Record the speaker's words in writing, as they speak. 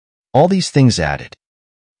All these things added.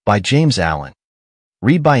 By James Allen.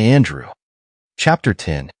 Read by Andrew. Chapter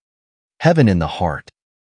 10. Heaven in the Heart.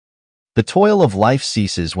 The toil of life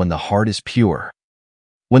ceases when the heart is pure.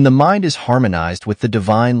 When the mind is harmonized with the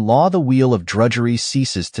divine law, the wheel of drudgery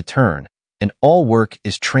ceases to turn, and all work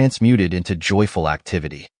is transmuted into joyful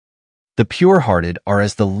activity. The pure-hearted are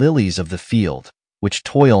as the lilies of the field, which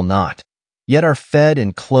toil not, yet are fed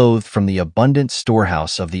and clothed from the abundant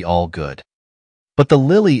storehouse of the all-good. But the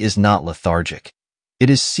lily is not lethargic. It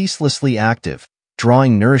is ceaselessly active,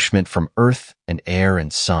 drawing nourishment from earth and air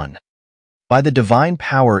and sun. By the divine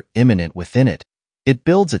power immanent within it, it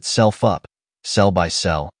builds itself up, cell by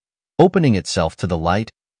cell, opening itself to the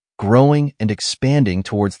light, growing and expanding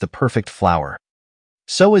towards the perfect flower.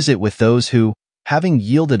 So is it with those who, having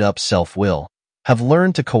yielded up self-will, have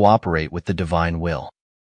learned to cooperate with the divine will.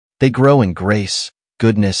 They grow in grace,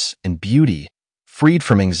 goodness, and beauty, freed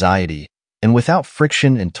from anxiety, and without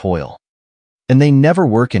friction and toil. And they never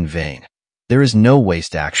work in vain. There is no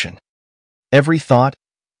waste action. Every thought,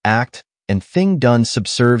 act, and thing done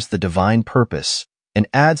subserves the divine purpose and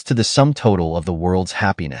adds to the sum total of the world's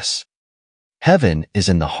happiness. Heaven is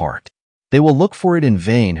in the heart. They will look for it in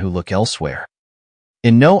vain who look elsewhere.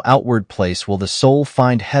 In no outward place will the soul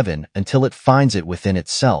find heaven until it finds it within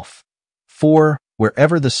itself. For,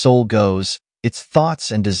 wherever the soul goes, its thoughts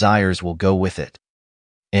and desires will go with it.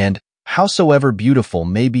 And, howsoever beautiful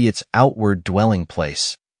may be its outward dwelling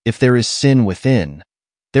place, if there is sin within,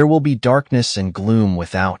 there will be darkness and gloom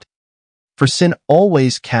without. For sin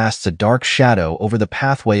always casts a dark shadow over the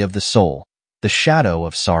pathway of the soul, the shadow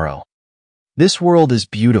of sorrow. This world is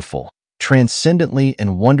beautiful, transcendently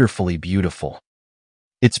and wonderfully beautiful.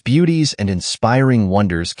 Its beauties and inspiring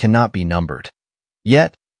wonders cannot be numbered.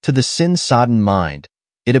 Yet, to the sin-sodden mind,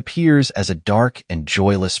 it appears as a dark and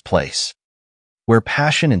joyless place. Where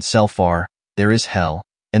passion and self are, there is hell,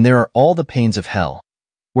 and there are all the pains of hell.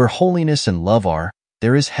 Where holiness and love are,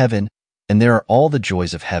 there is heaven, and there are all the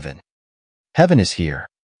joys of heaven. Heaven is here.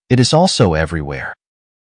 It is also everywhere.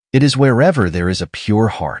 It is wherever there is a pure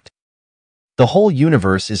heart. The whole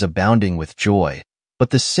universe is abounding with joy, but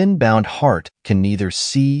the sin-bound heart can neither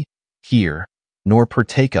see, hear, nor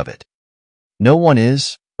partake of it. No one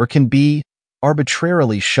is, or can be,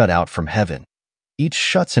 arbitrarily shut out from heaven. Each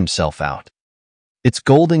shuts himself out. Its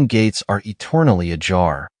golden gates are eternally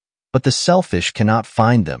ajar, but the selfish cannot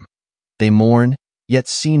find them. They mourn, yet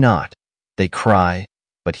see not. They cry,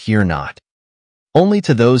 but hear not. Only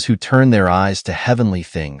to those who turn their eyes to heavenly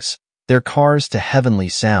things, their cars to heavenly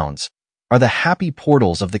sounds, are the happy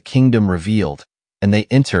portals of the kingdom revealed, and they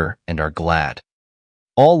enter and are glad.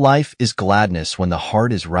 All life is gladness when the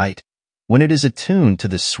heart is right, when it is attuned to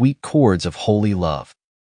the sweet chords of holy love.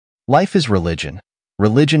 Life is religion,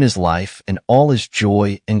 religion is life, and all is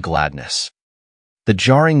joy and gladness. The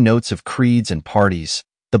jarring notes of creeds and parties,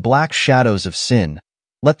 the black shadows of sin,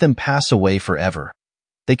 let them pass away forever.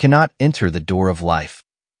 They cannot enter the door of life.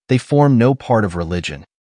 They form no part of religion.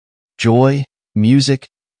 Joy, music,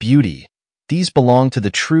 beauty, these belong to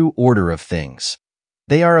the true order of things.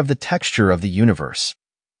 They are of the texture of the universe.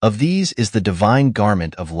 Of these is the divine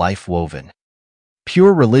garment of life woven.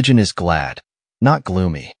 Pure religion is glad, not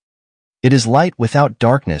gloomy. It is light without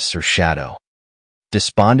darkness or shadow.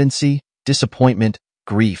 Despondency, disappointment,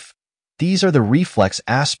 grief, these are the reflex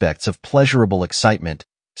aspects of pleasurable excitement,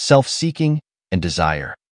 self-seeking, and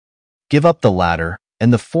desire. Give up the latter,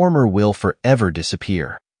 and the former will forever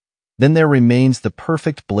disappear. Then there remains the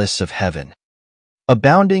perfect bliss of heaven.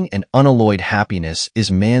 Abounding and unalloyed happiness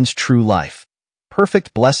is man's true life.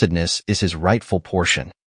 Perfect blessedness is his rightful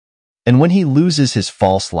portion. And when he loses his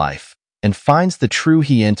false life and finds the true,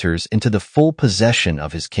 he enters into the full possession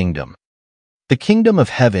of his kingdom. The kingdom of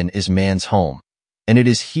heaven is man's home, and it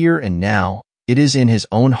is here and now, it is in his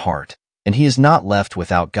own heart, and he is not left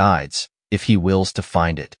without guides, if he wills to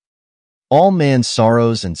find it. All man's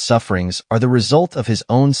sorrows and sufferings are the result of his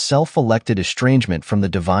own self-elected estrangement from the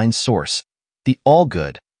divine source, the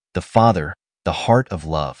all-good, the Father, the heart of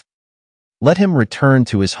love. Let him return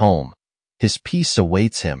to his home. His peace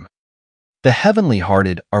awaits him. The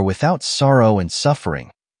heavenly-hearted are without sorrow and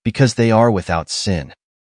suffering, because they are without sin.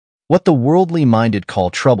 What the worldly-minded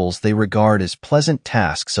call troubles they regard as pleasant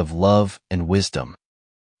tasks of love and wisdom.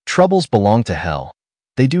 Troubles belong to hell.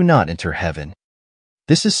 They do not enter heaven.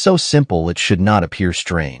 This is so simple it should not appear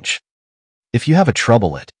strange. If you have a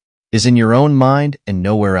trouble, it is in your own mind and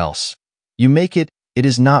nowhere else. You make it, it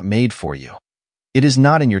is not made for you. It is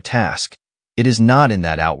not in your task. It is not in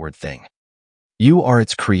that outward thing. You are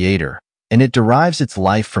its creator, and it derives its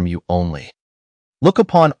life from you only. Look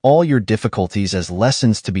upon all your difficulties as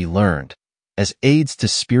lessons to be learned, as aids to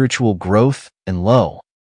spiritual growth, and lo,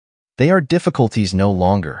 They are difficulties no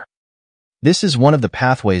longer. This is one of the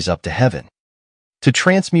pathways up to heaven. To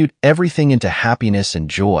transmute everything into happiness and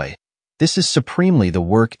joy, this is supremely the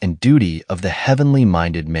work and duty of the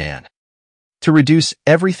heavenly-minded man. To reduce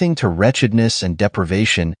everything to wretchedness and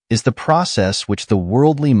deprivation is the process which the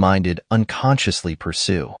worldly-minded unconsciously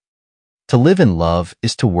pursue. To live in love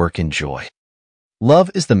is to work in joy. Love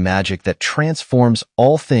is the magic that transforms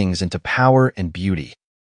all things into power and beauty.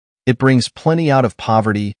 It brings plenty out of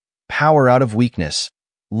poverty, power out of weakness,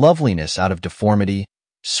 loveliness out of deformity,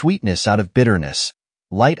 sweetness out of bitterness,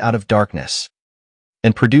 light out of darkness,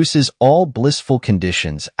 and produces all blissful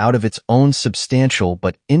conditions out of its own substantial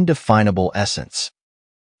but indefinable essence.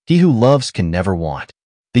 He who loves can never want.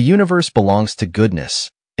 The universe belongs to goodness,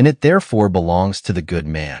 and it therefore belongs to the good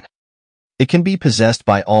man. It can be possessed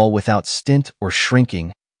by all without stint or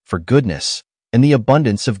shrinking, for goodness, and the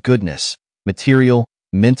abundance of goodness, material,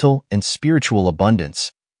 mental, and spiritual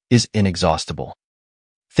abundance, is inexhaustible.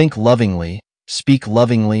 Think lovingly, speak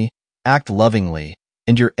lovingly, act lovingly,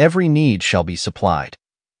 and your every need shall be supplied.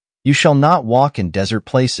 You shall not walk in desert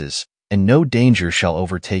places, and no danger shall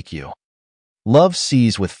overtake you. Love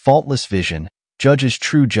sees with faultless vision, judges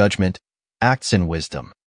true judgment, acts in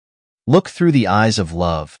wisdom. Look through the eyes of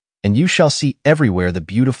love, and you shall see everywhere the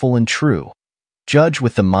beautiful and true. Judge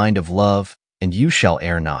with the mind of love, and you shall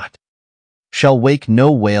err not. Shall wake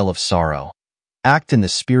no wail of sorrow. Act in the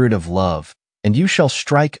spirit of love, and you shall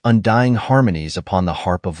strike undying harmonies upon the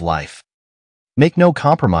harp of life. Make no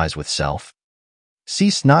compromise with self.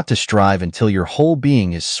 Cease not to strive until your whole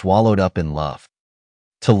being is swallowed up in love.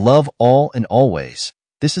 To love all and always,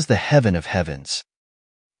 this is the heaven of heavens.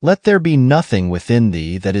 Let there be nothing within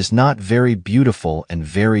thee that is not very beautiful and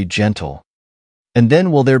very gentle, and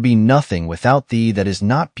then will there be nothing without thee that is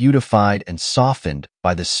not beautified and softened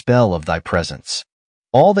by the spell of thy presence.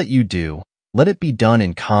 All that you do, let it be done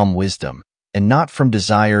in calm wisdom, and not from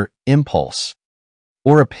desire, impulse,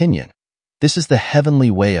 or opinion. This is the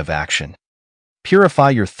heavenly way of action. Purify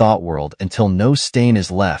your thought world until no stain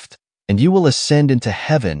is left, and you will ascend into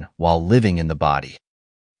heaven while living in the body.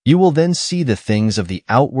 You will then see the things of the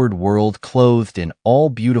outward world clothed in all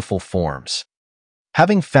beautiful forms.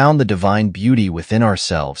 Having found the divine beauty within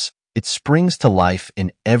ourselves, it springs to life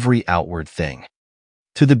in every outward thing.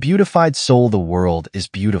 To the beautified soul, the world is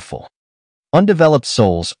beautiful. Undeveloped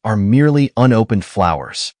souls are merely unopened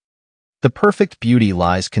flowers. The perfect beauty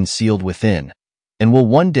lies concealed within, and will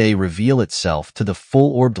one day reveal itself to the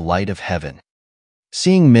full-orbed light of heaven.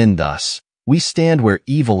 Seeing men thus, we stand where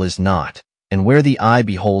evil is not, and where the eye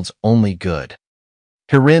beholds only good.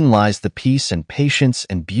 Herein lies the peace and patience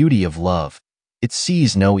and beauty of love. It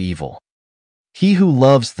sees no evil. He who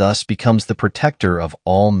loves thus becomes the protector of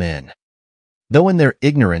all men. Though in their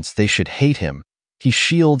ignorance they should hate him, he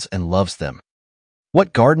shields and loves them.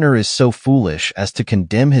 What gardener is so foolish as to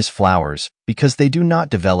condemn his flowers because they do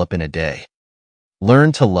not develop in a day?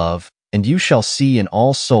 Learn to love, and you shall see in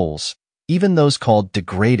all souls, even those called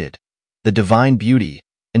degraded, the divine beauty,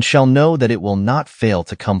 and shall know that it will not fail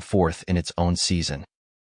to come forth in its own season.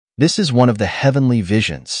 This is one of the heavenly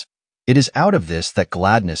visions. It is out of this that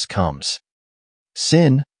gladness comes.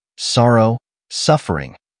 Sin, sorrow,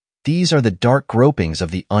 suffering, these are the dark gropings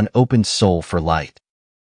of the unopened soul for light.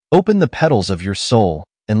 Open the petals of your soul,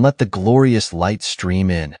 and let the glorious light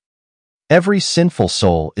stream in. Every sinful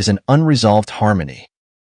soul is an unresolved harmony.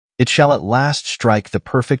 It shall at last strike the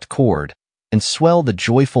perfect chord, and swell the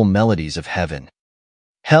joyful melodies of heaven.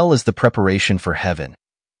 Hell is the preparation for heaven,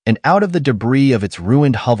 and out of the debris of its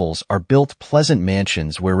ruined hovels are built pleasant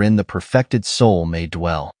mansions wherein the perfected soul may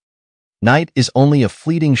dwell. Night is only a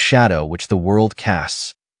fleeting shadow which the world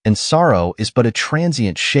casts, and sorrow is but a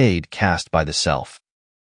transient shade cast by the self.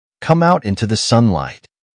 Come out into the sunlight.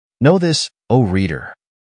 Know this, O reader,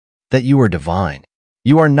 that you are divine.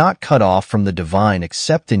 You are not cut off from the divine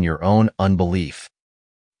except in your own unbelief.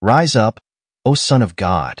 Rise up, O Son of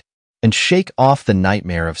God, and shake off the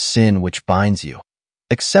nightmare of sin which binds you.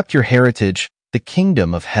 Accept your heritage, the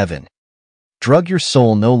kingdom of heaven. Drug your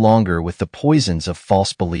soul no longer with the poisons of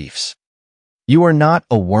false beliefs. You are not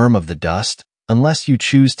a worm of the dust unless you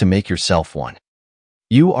choose to make yourself one.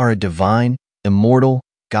 You are a divine, immortal,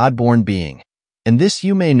 God-born being, and this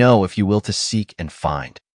you may know if you will to seek and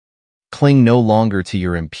find. Cling no longer to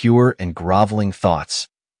your impure and groveling thoughts,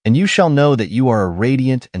 and you shall know that you are a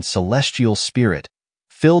radiant and celestial spirit,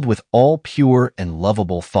 filled with all pure and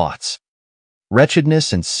lovable thoughts.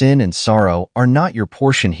 Wretchedness and sin and sorrow are not your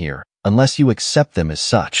portion here unless you accept them as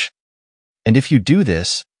such. And if you do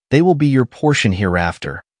this, they will be your portion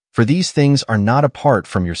hereafter, for these things are not apart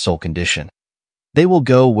from your soul condition. They will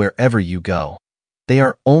go wherever you go. They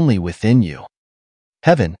are only within you.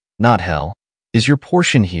 Heaven, not hell, is your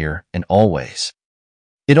portion here and always.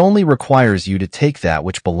 It only requires you to take that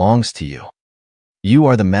which belongs to you. You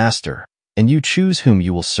are the master, and you choose whom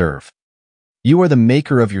you will serve. You are the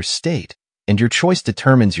maker of your state, and your choice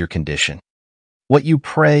determines your condition. What you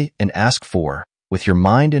pray and ask for, with your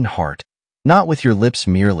mind and heart, not with your lips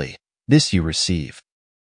merely, this you receive.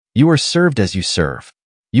 You are served as you serve.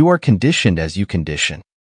 You are conditioned as you condition.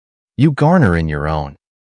 You garner in your own.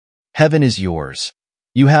 Heaven is yours.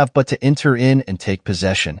 You have but to enter in and take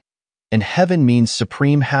possession. And heaven means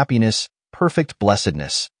supreme happiness, perfect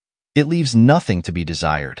blessedness. It leaves nothing to be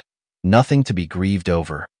desired, nothing to be grieved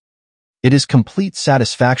over. It is complete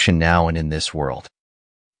satisfaction now and in this world.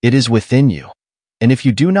 It is within you. And if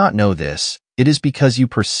you do not know this, it is because you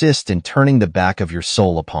persist in turning the back of your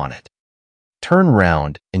soul upon it. Turn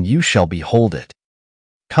round, and you shall behold it.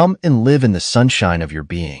 Come and live in the sunshine of your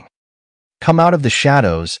being. Come out of the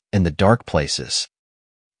shadows and the dark places.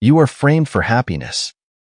 You are framed for happiness.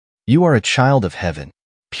 You are a child of heaven.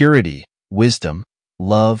 Purity, wisdom,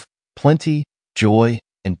 love, plenty, joy,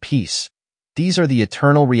 and peace. These are the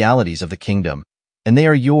eternal realities of the kingdom, and they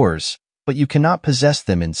are yours, but you cannot possess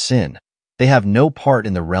them in sin. They have no part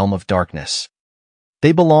in the realm of darkness.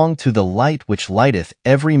 They belong to the light which lighteth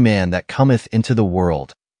every man that cometh into the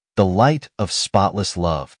world, the light of spotless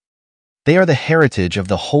love. They are the heritage of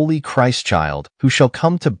the holy Christ child who shall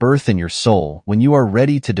come to birth in your soul when you are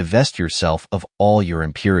ready to divest yourself of all your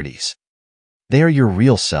impurities. They are your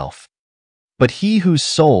real self. But he whose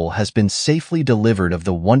soul has been safely delivered of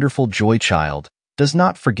the wonderful joy child does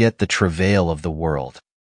not forget the travail of the world.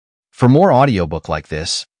 For more audiobook like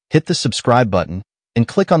this, hit the subscribe button and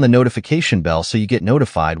click on the notification bell so you get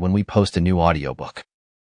notified when we post a new audiobook.